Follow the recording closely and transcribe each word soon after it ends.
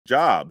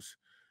jobs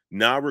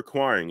now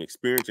requiring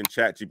experience in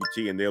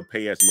ChatGPT, and they'll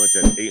pay as much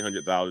as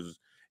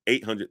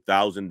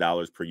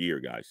 $800,000 per year,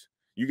 guys.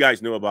 You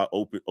guys know about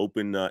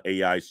Open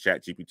AI's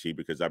ChatGPT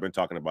because I've been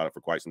talking about it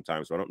for quite some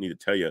time, so I don't need to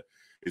tell you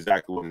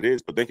exactly what it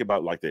is. But think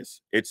about it like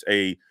this: it's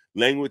a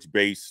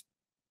language-based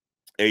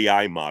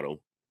AI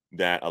model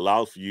that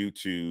allows for you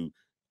to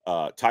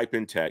type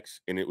in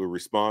text, and it will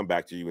respond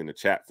back to you in the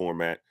chat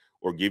format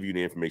or give you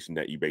the information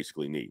that you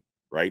basically need,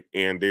 right?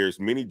 And there's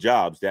many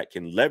jobs that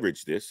can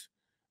leverage this,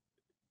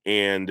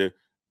 and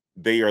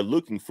they are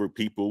looking for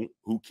people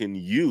who can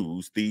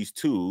use these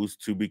tools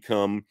to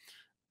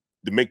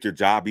make their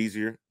job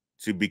easier,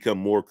 to become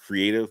more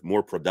creative,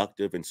 more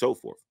productive, and so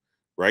forth,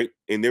 right?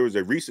 And there was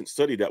a recent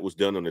study that was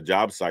done on the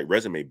job site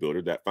Resume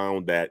Builder that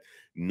found that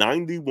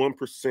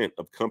 91%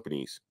 of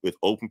companies with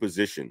open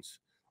positions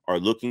are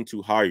looking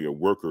to hire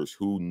workers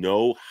who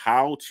know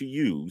how to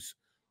use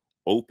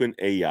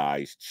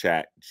OpenAI's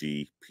Chat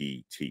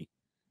GPT.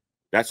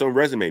 That's on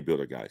Resume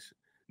Builder, guys.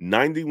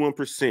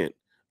 91%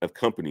 of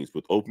companies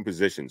with open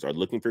positions are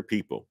looking for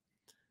people,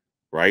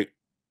 right,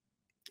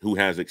 who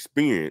has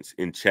experience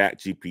in Chat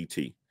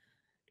GPT.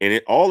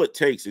 And all it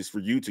takes is for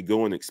you to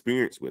go and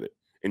experience with it.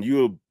 And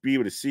you'll be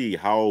able to see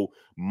how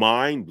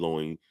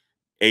mind-blowing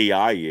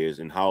AI is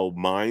and how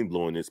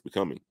mind-blowing it's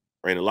becoming.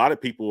 Right. And a lot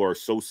of people are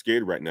so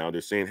scared right now.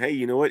 They're saying, hey,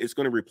 you know what? It's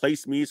going to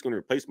replace me. It's going to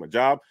replace my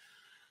job.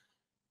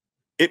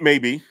 It may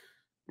be,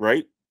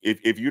 right?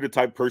 If you're the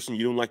type of person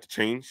you don't like to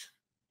change,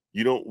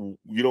 you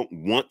don't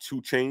want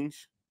to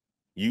change,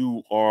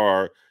 you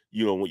are,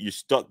 you're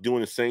stuck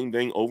doing the same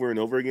thing over and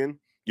over again,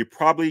 you're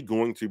probably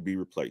going to be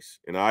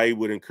replaced. And I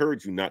would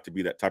encourage you not to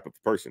be that type of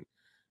person.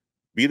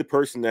 Be the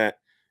person that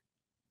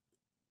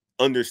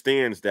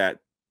understands that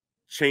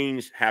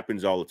change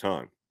happens all the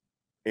time.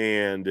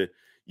 And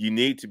you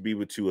need to be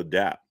able to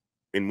adapt.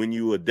 And when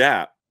you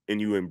adapt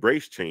and you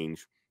embrace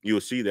change,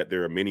 you'll see that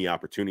there are many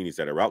opportunities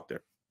that are out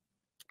there.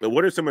 But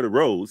what are some of the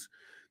roles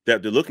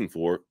that they're looking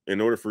for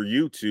in order for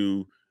you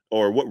to,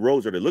 or what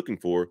roles are they looking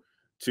for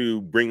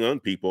to bring on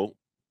people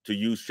to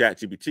use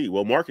ChatGPT?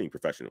 Well, marketing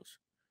professionals,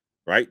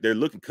 right?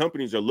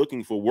 Companies are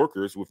looking for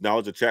workers with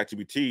knowledge of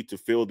ChatGPT to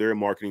fill their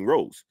marketing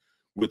roles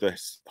with a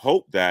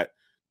hope that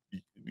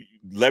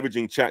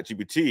leveraging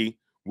ChatGPT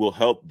will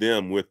help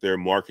them with their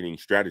marketing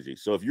strategy.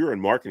 So if you're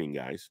in marketing,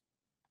 guys,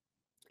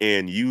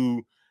 and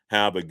you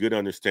have a good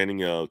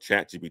understanding of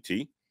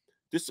ChatGPT,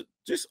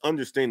 just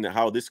understand that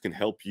how this can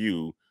help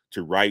you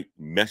to write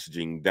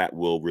messaging that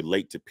will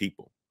relate to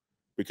people,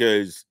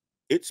 because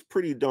it's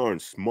pretty darn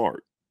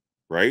smart,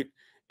 right?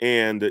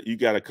 And you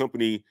got a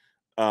company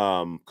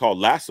called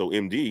Lasso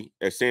MD,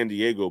 a San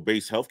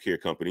Diego-based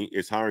healthcare company,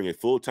 is hiring a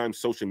full-time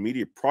social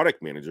media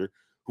product manager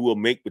who will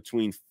make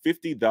between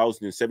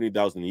 $50,000 and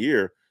 $70,000 a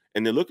year,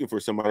 and they're looking for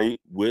somebody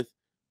with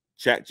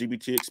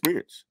ChatGPT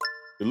experience.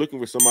 They're looking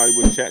for somebody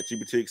with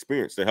ChatGPT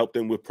experience to help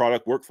them with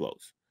product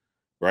workflows,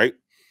 right?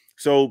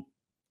 So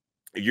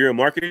if you're in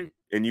marketing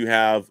and you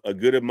have a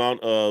good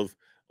amount of,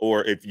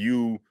 or if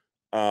you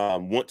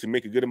want to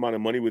make a good amount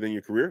of money within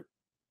your career,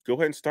 go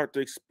ahead and start to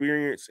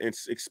experience and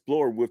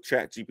explore with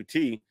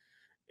ChatGPT.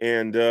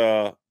 And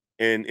and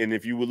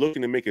if you were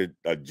looking to make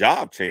a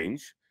job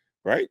change,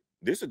 right?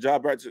 There's a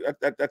job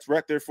that's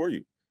right there for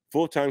you.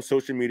 Full-time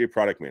social media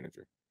product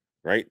manager,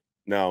 right?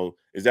 Now,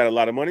 is that a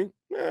lot of money?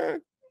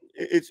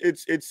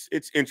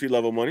 It's entry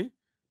level money,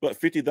 but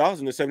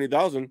 50,000 to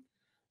 70,000,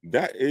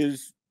 that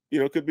is,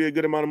 could be a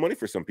good amount of money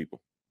for some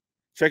people.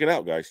 Check it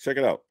out, guys. Check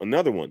it out.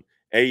 Another one: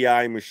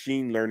 AI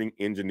machine learning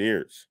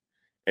engineers.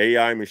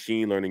 AI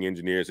machine learning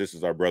engineers. This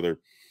is our brother,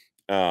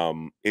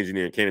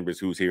 engineer in cannabis,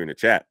 who's here in the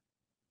chat.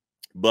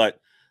 But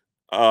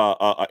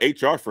a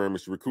HR firm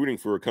is recruiting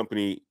for a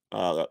company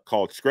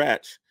called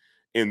Scratch,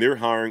 and they're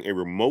hiring a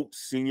remote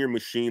senior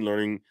machine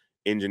learning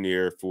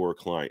engineer for a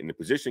client. And the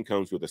position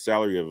comes with a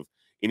salary of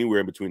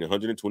anywhere between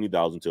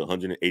 $120,000 to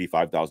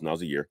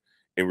 $185,000 a year,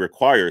 and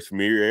requires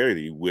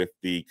familiarity with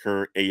the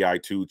current AI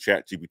tool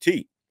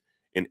ChatGPT,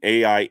 an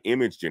AI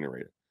image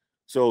generator.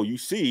 So you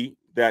see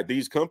that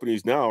these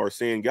companies now are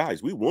saying,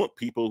 guys, we want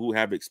people who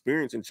have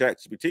experience in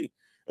ChatGPT.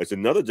 It's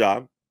another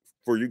job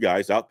for you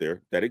guys out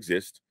there that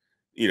exists.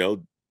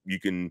 You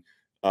can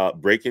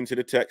break into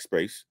the tech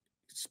space,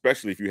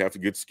 especially if you have the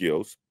good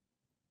skills.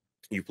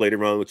 You played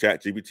around with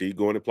ChatGPT,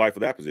 go and apply for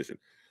that position.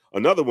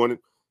 Another one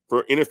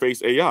for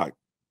interface AI,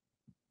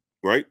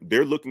 right?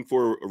 They're looking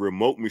for a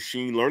remote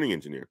machine learning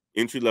engineer,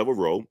 entry level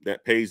role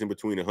that pays in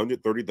between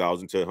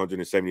 $130,000 to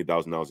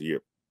 $170,000 a year.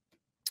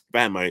 If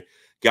I had my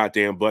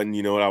goddamn button,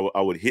 you know what?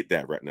 I would hit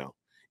that right now.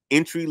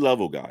 Entry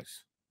level,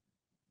 guys,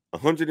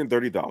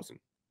 130,000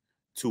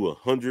 to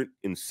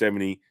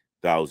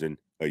 170,000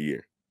 a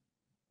year.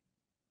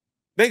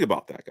 Think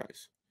about that,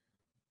 guys.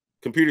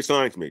 Computer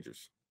science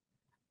majors,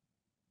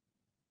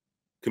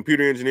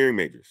 computer engineering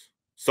majors,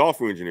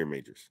 software engineering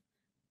majors.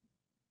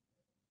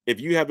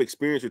 If you have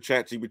experience with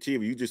ChatGPT,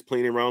 if you just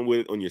playing around with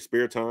it on your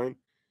spare time,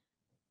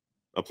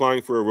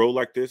 applying for a role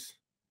like this,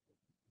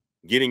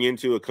 getting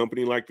into a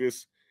company like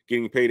this,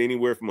 getting paid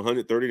anywhere from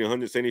 $130,000 to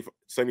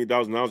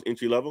 $170,000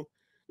 entry level,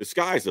 the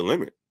sky's the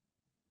limit.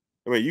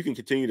 I mean, you can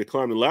continue to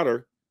climb the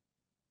ladder,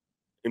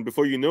 and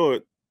before you know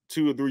it,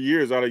 2 or 3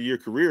 years out of your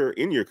career,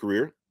 in your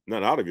career,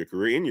 not out of your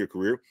career, in your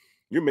career,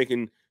 you're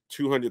making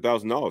 $200,000,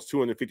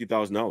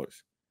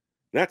 $250,000.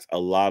 That's a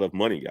lot of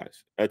money,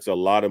 guys. That's a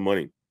lot of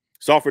money.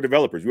 Software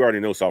developers, we already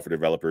know software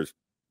developers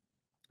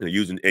are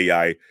using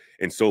AI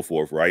and so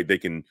forth, right? They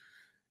can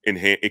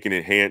enhance, it can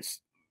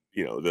enhance,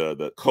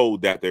 the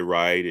code that they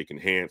write. It can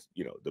enhance,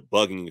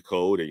 debugging the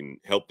code. It can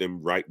help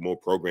them write more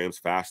programs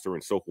faster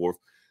and so forth.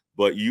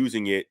 But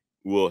using it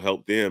will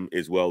help them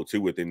as well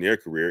too within their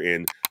career.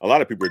 And a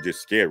lot of people are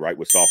just scared, right?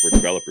 With software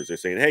developers, they're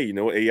saying, "Hey,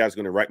 AI is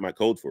going to write my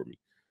code for me."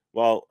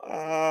 Well,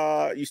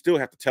 you still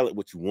have to tell it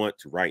what you want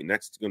to write, and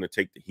that's going to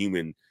take the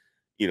human,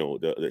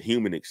 the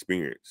human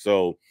experience.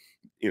 So,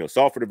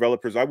 software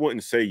developers, I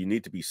wouldn't say you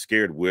need to be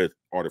scared with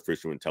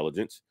artificial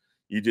intelligence.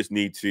 You just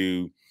need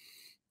to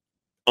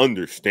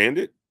understand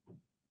it,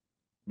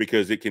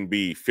 because it can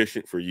be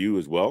efficient for you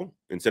as well.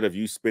 Instead of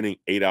you spending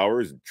 8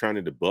 hours trying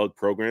to debug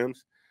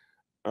programs,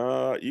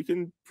 you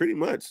can pretty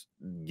much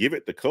give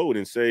it the code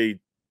and say,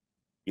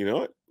 you know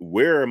what,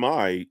 where am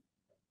I,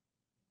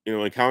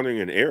 encountering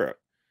an error,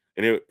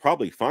 and it would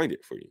probably find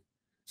it for you.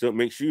 So it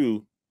makes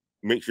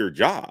your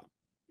job,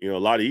 a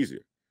lot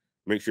easier.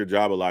 Makes your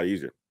job a lot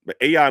easier. But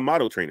AI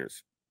model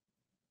trainers,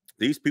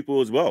 these people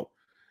as well,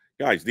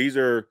 guys, these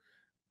are,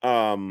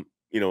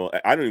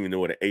 I don't even know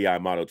what an AI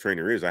model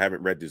trainer is. I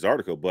haven't read this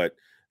article, but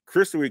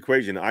Crystal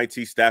Equation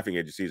IT staffing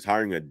agency is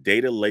hiring a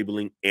data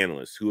labeling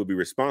analyst who will be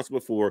responsible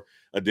for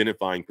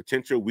identifying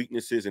potential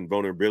weaknesses and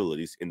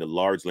vulnerabilities in the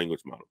large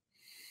language model.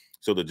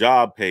 So the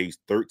job pays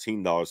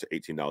 $13 to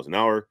 $18 an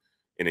hour,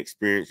 and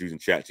experience using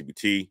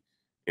ChatGPT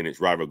and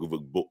its rival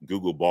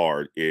Google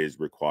Bard is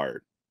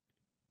required.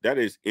 That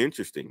is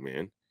interesting,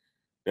 man.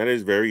 That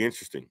is very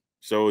interesting.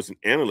 So it's an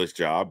analyst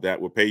job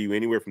that will pay you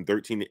anywhere from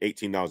 13 to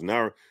 $18 an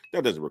hour.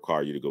 That doesn't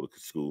require you to go to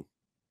school.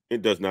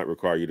 It does not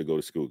require you to go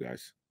to school,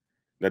 guys.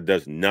 That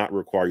does not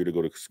require you to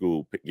go to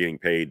school getting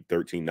paid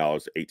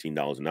 $13 to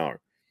 $18 an hour.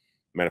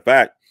 Matter of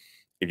fact,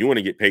 if you want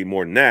to get paid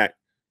more than that,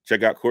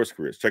 check out Course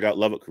Careers, check out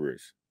Level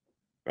Careers,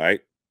 right?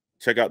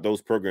 Check out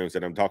those programs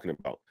that I'm talking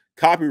about.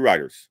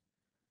 Copywriters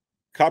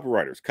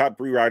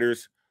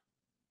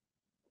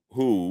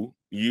who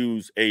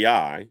use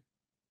AI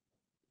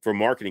for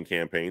marketing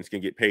campaigns can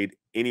get paid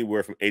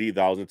anywhere from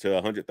 $80,000 to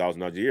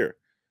 $100,000 a year.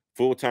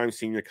 Full-time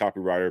senior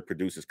copywriter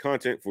produces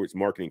content for its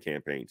marketing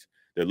campaigns.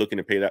 They're looking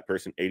to pay that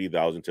person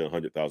 $80,000 to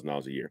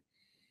 $100,000 a year.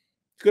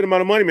 It's a good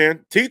amount of money,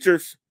 man.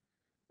 Teachers,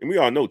 and we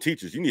all know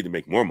teachers, you need to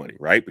make more money,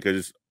 right?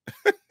 Because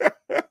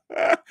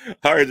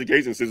higher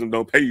education system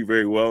don't pay you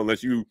very well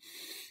unless you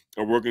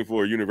are working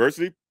for a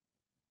university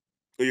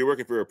or you're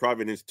working for a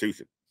private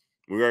institution.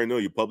 We already know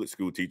you public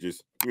school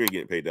teachers, you ain't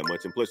getting paid that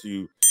much. And plus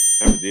you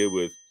have to deal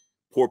with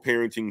poor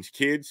parenting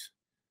kids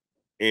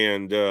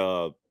and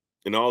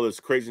all this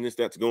craziness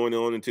that's going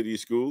on into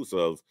these schools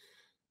of,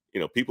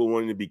 people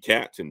wanting to be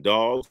cats and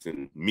dogs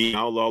and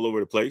meow all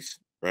over the place,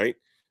 right?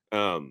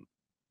 Um,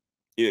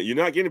 you're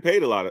not getting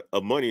paid a lot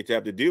of money to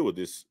have to deal with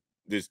this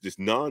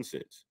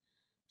nonsense.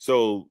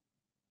 So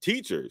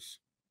teachers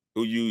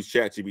who use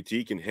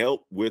ChatGPT can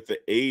help with the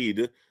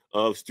aid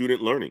of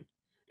student learning,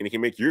 and it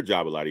can make your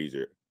job a lot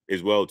easier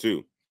as well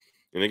too.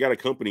 And they got a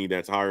company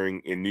that's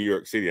hiring in New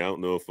York City. I don't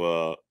know if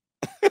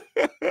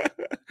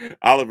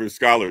Oliver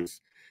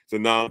Scholars, it's a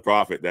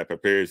nonprofit that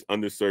prepares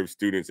underserved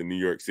students in New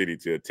York City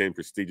to attend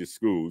prestigious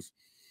schools,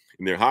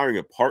 and they're hiring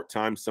a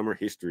part-time summer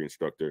history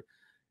instructor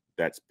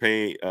that's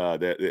paying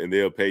and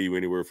they'll pay you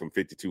anywhere from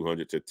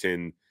 5,200 to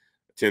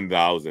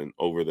 10,000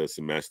 over the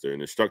semester. An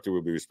instructor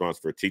will be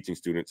responsible for teaching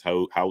students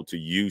how to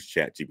use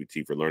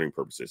ChatGPT for learning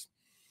purposes.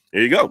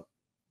 There you go.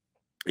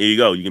 There you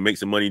go. You can make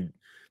some money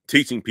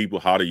teaching people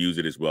how to use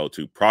it as well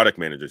too. Product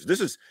managers.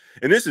 This is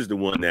the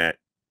one that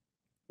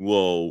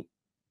will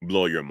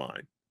blow your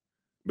mind,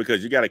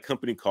 because you got a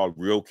company called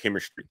Real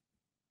Chemistry,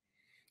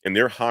 and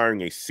they're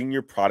hiring a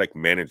senior product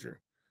manager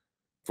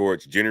for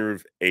its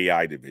generative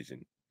AI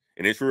division.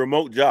 And it's a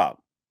remote job,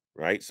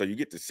 right? So you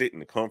get to sit in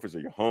the comforts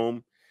of your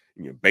home,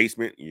 in your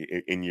basement,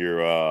 in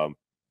your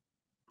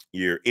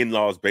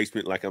in-laws'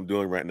 basement, like I'm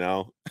doing right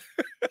now,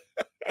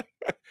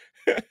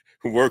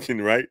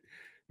 working, right?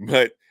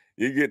 But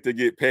you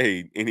get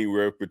paid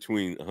anywhere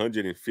between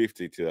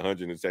 150 to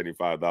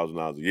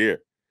 $175,000 a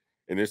year.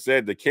 And it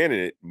said the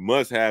candidate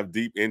must have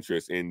deep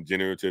interest in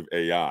generative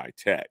AI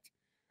tech,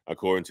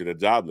 according to the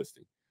job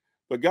listing.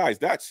 But guys,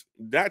 that's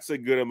a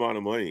good amount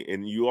of money,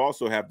 and you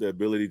also have the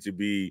ability to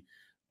be,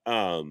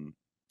 to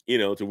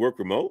work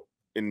remote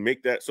and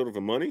make that sort of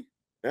a money.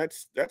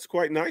 That's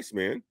quite nice,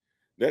 man.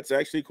 That's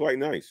actually quite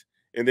nice.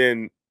 And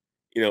then,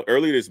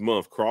 earlier this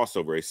month,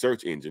 Crossover, a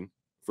search engine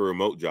for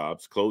remote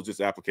jobs, closed its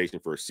application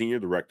for a senior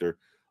director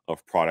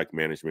of product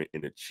management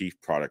and a chief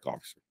product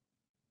officer.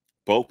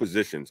 Both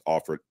positions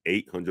offered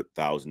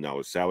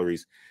 $800,000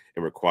 salaries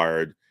and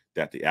required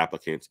that the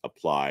applicants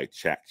apply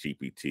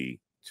ChatGPT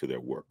to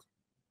their work.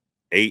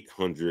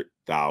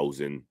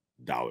 $800,000,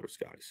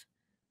 guys.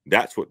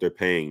 That's what they're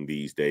paying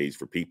these days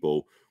for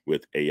people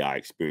with AI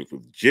experience,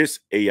 with just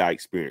AI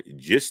experience.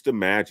 Just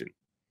imagine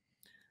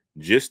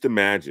Just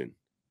imagine,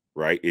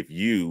 right? If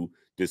you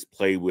just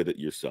play with it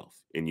yourself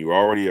and you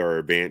already are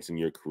advancing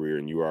your career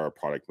and you are a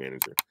product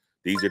manager,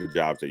 these are the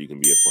jobs that you can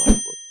be applying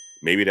for.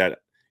 Maybe that,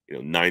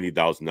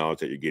 $90,000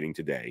 that you're getting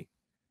today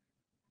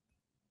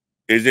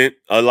isn't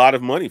a lot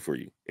of money for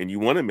you and you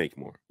want to make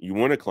more. You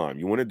want to climb,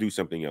 you want to do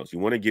something else. You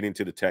want to get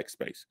into the tech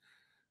space.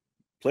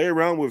 Play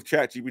around with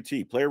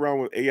ChatGPT, play around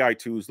with AI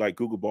tools like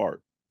Google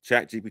Bard,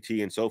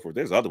 ChatGPT, and so forth.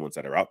 There's other ones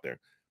that are out there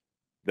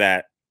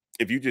that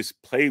if you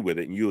just play with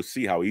it and you'll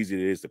see how easy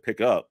it is to pick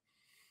up,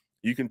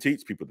 you can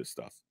teach people this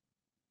stuff.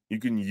 You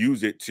can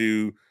use it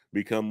to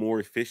become more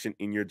efficient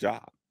in your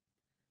job.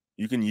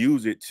 You can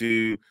use it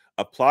to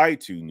apply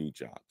to new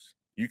jobs.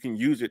 You can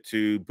use it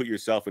to put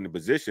yourself in a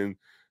position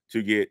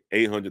to get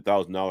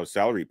 $800,000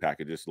 salary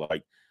packages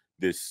like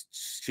this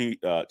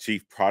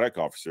chief product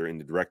officer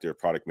and the director of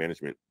product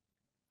management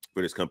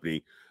for this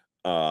company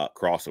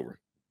crossover.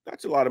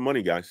 That's a lot of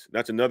money, guys.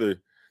 That's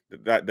another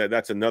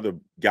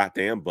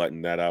goddamn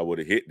button that I would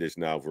have hit this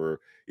now for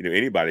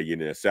anybody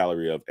getting a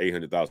salary of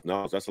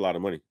 $800,000. That's a lot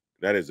of money.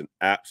 That is an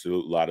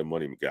absolute lot of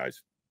money,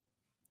 guys.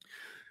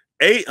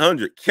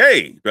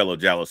 800K, Bello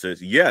Jallo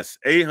says. Yes,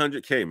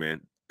 800K,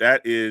 man.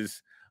 That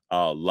is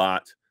a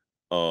lot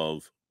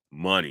of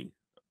money.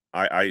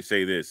 I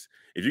say this.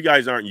 If you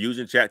guys aren't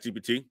using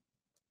ChatGPT,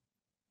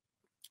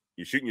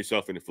 you're shooting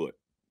yourself in the foot.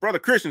 Brother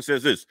Christian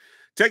says this.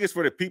 Tech is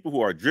for the people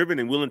who are driven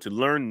and willing to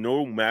learn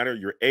no matter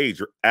your age.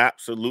 You're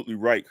absolutely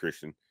right,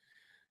 Christian.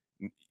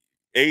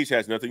 Age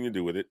has nothing to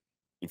do with it.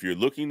 If you're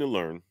looking to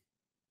learn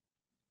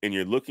and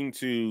you're looking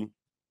to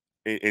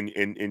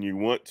and you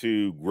want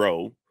to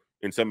grow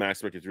in some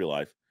aspect of your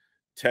life,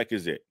 tech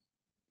is it.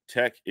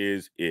 Tech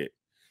is it.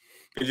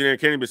 Engineer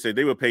Cannabis said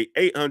they will pay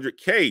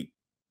 800K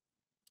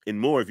and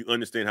more if you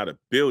understand how to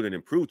build and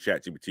improve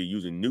ChatGPT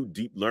using new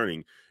deep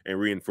learning and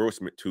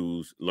reinforcement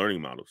tools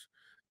learning models.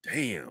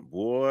 Damn,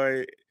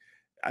 boy.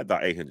 I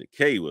thought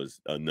 800K was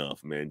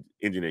enough, man.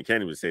 Engineer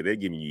Cannabis say they're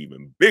giving you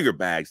even bigger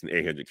bags than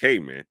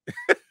 800K, man.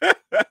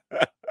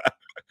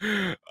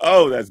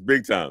 Oh, that's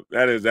big time.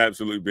 That is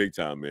absolutely big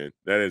time, man.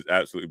 That is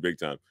absolutely big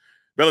time.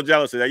 Bella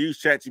Jallo said, I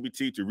use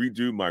ChatGPT to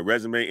redo my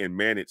resume, and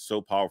man, it's so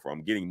powerful.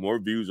 I'm getting more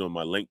views on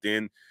my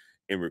LinkedIn,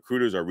 and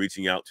recruiters are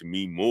reaching out to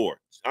me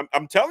more.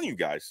 I'm telling you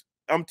guys,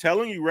 I'm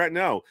telling you right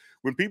now,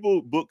 when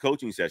people book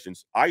coaching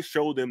sessions, I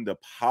show them the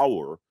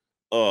power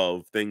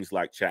of things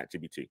like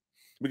ChatGPT.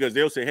 Because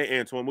they'll say, hey,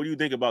 Antoine, what do you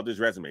think about this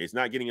resume? It's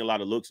not getting a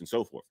lot of looks and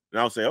so forth. And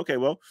I'll say, okay,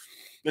 well,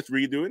 let's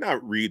read through it. And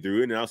I'll read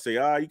through it and I'll say,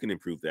 you can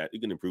improve that. You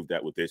can improve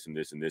that with this and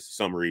this and this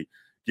summary.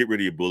 Get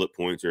rid of your bullet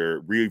points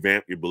or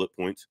revamp your bullet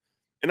points.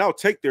 And I'll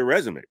take their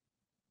resume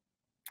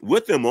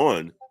with them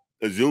on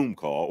a Zoom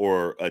call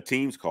or a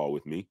Teams call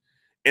with me.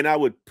 And I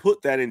would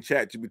put that in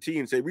ChatGPT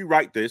and say,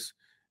 rewrite this,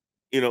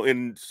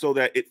 and so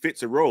that it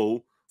fits a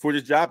role for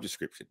this job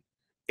description.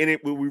 And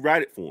it will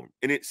rewrite it for them.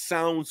 And it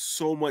sounds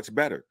so much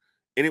better.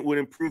 And it would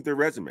improve their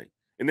resume.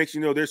 And next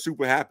you know, they're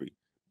super happy.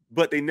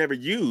 But they never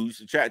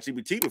used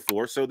ChatGPT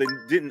before, so they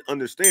didn't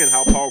understand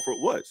how powerful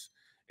it was.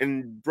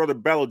 And Brother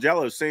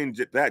Balajallo is saying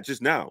that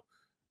just now.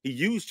 He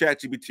used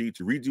ChatGPT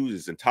to redo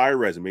his entire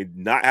resume,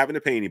 not having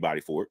to pay anybody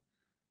for it,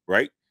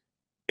 right?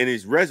 And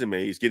his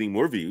resume is getting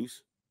more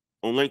views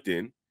on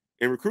LinkedIn,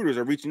 and recruiters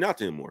are reaching out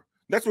to him more.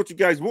 That's what you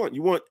guys want.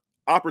 You want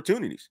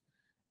opportunities.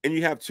 And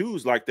you have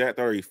tools like that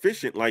are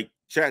efficient, like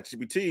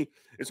ChatGPT.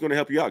 It's going to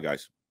help you out,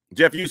 guys.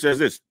 Jeff Yu says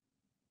this.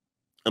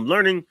 I'm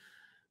using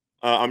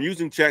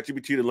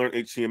ChatGPT to learn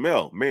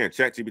HTML. Man,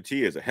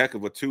 ChatGPT is a heck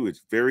of a tool.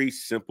 It's very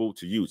simple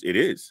to use. It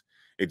is.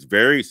 It's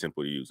very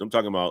simple to use. I'm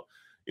talking about,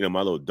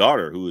 my little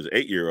daughter who is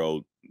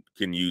 8-year-old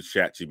can use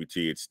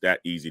ChatGPT. It's that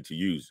easy to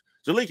use.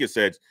 Zalika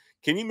says,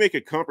 can you make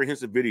a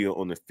comprehensive video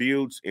on the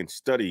fields and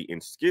study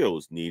and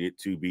skills needed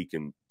to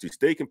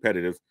stay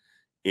competitive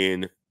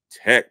in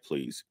tech,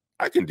 please?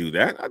 I can do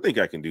that. I think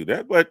I can do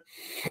that. But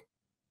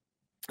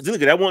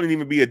Zalika, that won't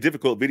even be a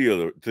difficult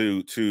video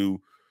to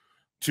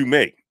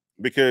make,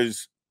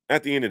 because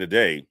at the end of the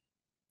day,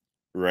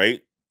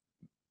 right,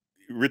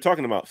 we're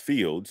talking about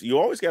fields. You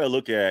always got to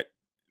look at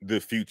the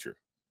future.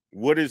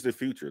 What is the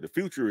future? The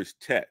future is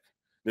tech.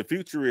 The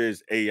future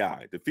is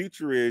AI. The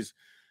future is,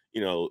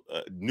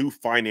 new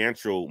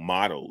financial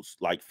models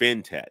like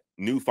fintech,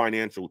 new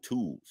financial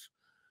tools.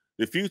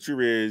 The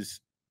future is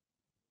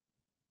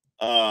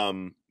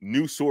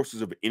new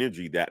sources of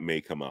energy that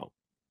may come out,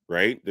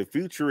 right? The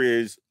future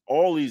is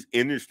all these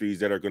industries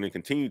that are going to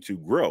continue to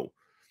grow,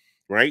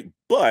 right?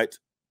 But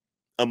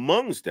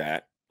amongst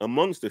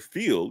the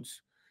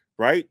fields,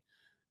 right,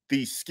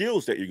 the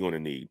skills that you're going to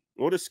need,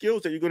 the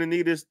skills that you're going to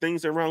need is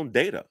things around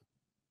data,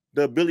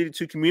 the ability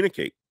to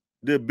communicate,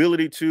 the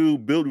ability to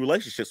build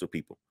relationships with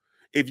people.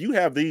 If you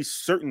have these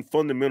certain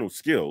fundamental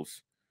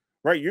skills,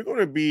 right, you're going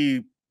to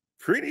be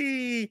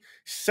pretty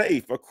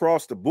safe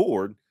across the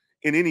board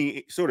in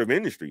any sort of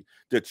industry.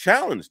 The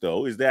challenge,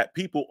 though, is that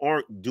people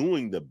aren't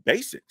doing the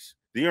basics.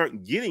 They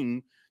aren't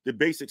getting the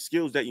basic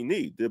skills that you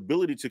need, the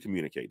ability to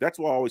communicate. That's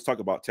why I always talk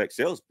about tech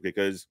sales,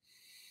 because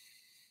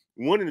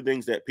one of the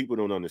things that people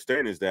don't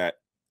understand is that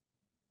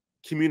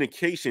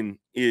communication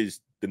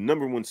is the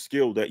number one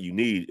skill that you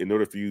need in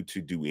order for you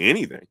to do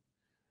anything.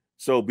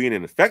 So being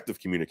an effective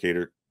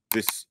communicator,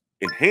 this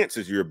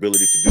enhances your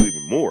ability to do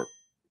even more.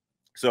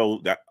 So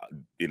that,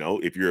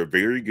 if you're a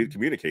very good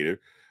communicator,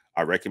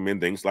 I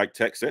recommend things like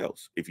tech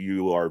sales. If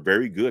you are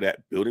very good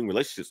at building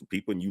relationships with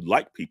people and you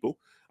like people,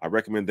 I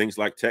recommend things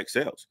like tech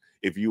sales.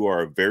 If you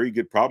are a very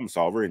good problem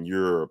solver and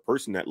you're a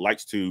person that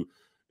likes to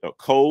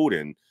code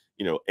and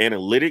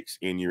analytics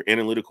and you're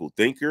analytical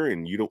thinker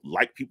and you don't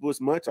like people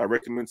as much, I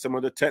recommend some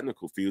of the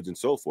technical fields and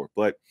so forth.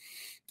 But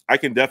I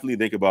can definitely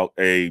think about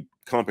a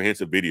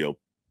comprehensive video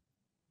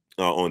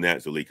on that,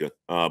 Zalika.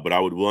 But I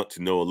would want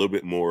to know a little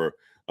bit more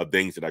of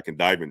things that I can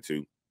dive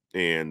into,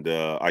 and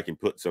I can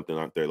put something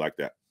out there like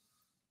that.